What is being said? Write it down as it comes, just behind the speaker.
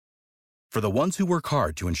For the ones who work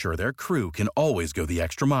hard to ensure their crew can always go the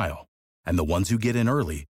extra mile, and the ones who get in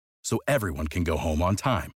early so everyone can go home on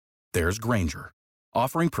time, there's Grainger,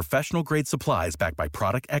 offering professional-grade supplies backed by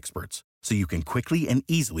product experts so you can quickly and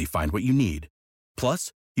easily find what you need.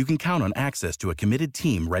 Plus, you can count on access to a committed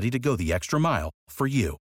team ready to go the extra mile for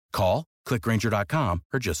you. Call, click Grainger.com,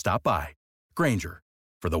 or just stop by. Grainger,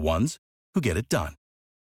 for the ones who get it done.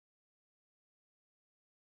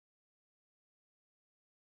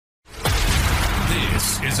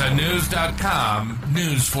 This is a News.com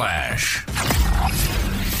news flash.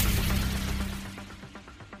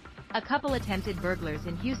 A couple attempted burglars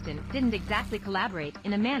in Houston didn't exactly collaborate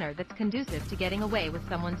in a manner that's conducive to getting away with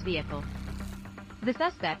someone's vehicle. The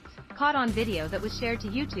suspects, caught on video that was shared to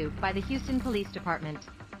YouTube by the Houston Police Department,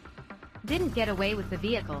 didn't get away with the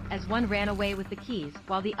vehicle as one ran away with the keys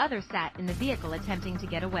while the other sat in the vehicle attempting to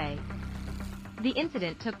get away. The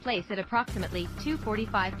incident took place at approximately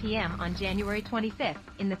 2:45 p.m. on January 25th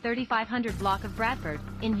in the 3500 block of Bradford,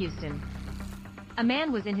 in Houston. A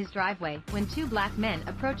man was in his driveway when two black men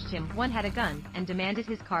approached him. One had a gun and demanded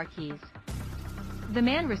his car keys. The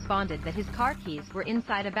man responded that his car keys were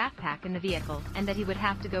inside a backpack in the vehicle and that he would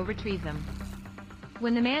have to go retrieve them.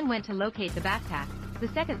 When the man went to locate the backpack, the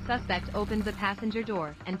second suspect opened the passenger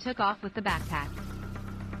door and took off with the backpack.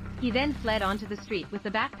 He then fled onto the street with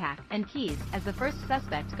the backpack and keys as the first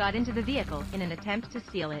suspect got into the vehicle in an attempt to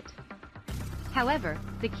steal it. However,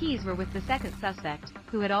 the keys were with the second suspect,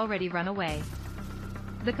 who had already run away.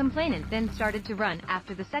 The complainant then started to run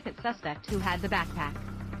after the second suspect who had the backpack.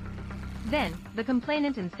 Then, the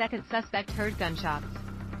complainant and second suspect heard gunshots.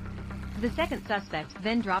 The second suspect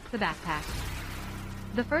then dropped the backpack.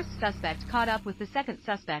 The first suspect caught up with the second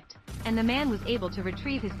suspect, and the man was able to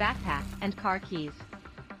retrieve his backpack and car keys.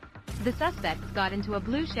 The suspects got into a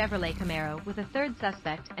blue Chevrolet Camaro with a third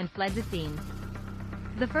suspect and fled the scene.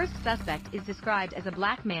 The first suspect is described as a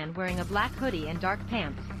black man wearing a black hoodie and dark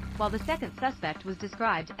pants, while the second suspect was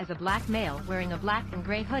described as a black male wearing a black and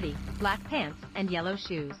gray hoodie, black pants, and yellow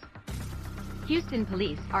shoes. Houston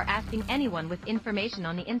police are asking anyone with information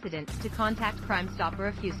on the incident to contact Crime Stopper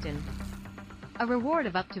of Houston. A reward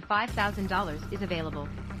of up to $5,000 is available.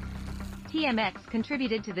 TMX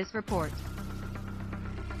contributed to this report.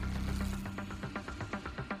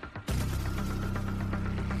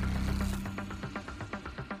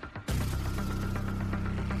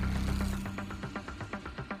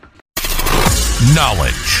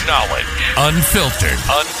 Knowledge. Unfiltered.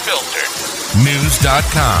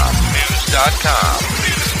 News.com.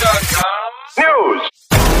 News.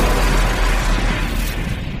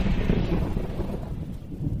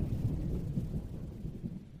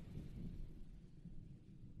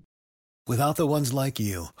 Without the ones like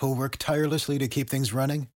you, who work tirelessly to keep things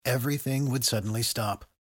running, everything would suddenly stop.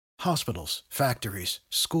 Hospitals, factories,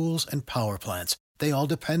 schools, and power plants, they all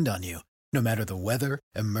depend on you. No matter the weather,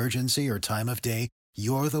 emergency, or time of day,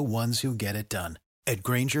 you're the ones who get it done. At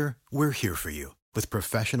Grainger, we're here for you with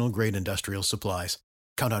professional-grade industrial supplies.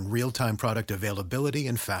 Count on real-time product availability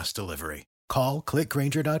and fast delivery. Call, click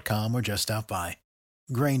Grainger.com, or just stop by.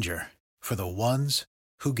 Grainger, for the ones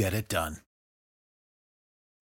who get it done.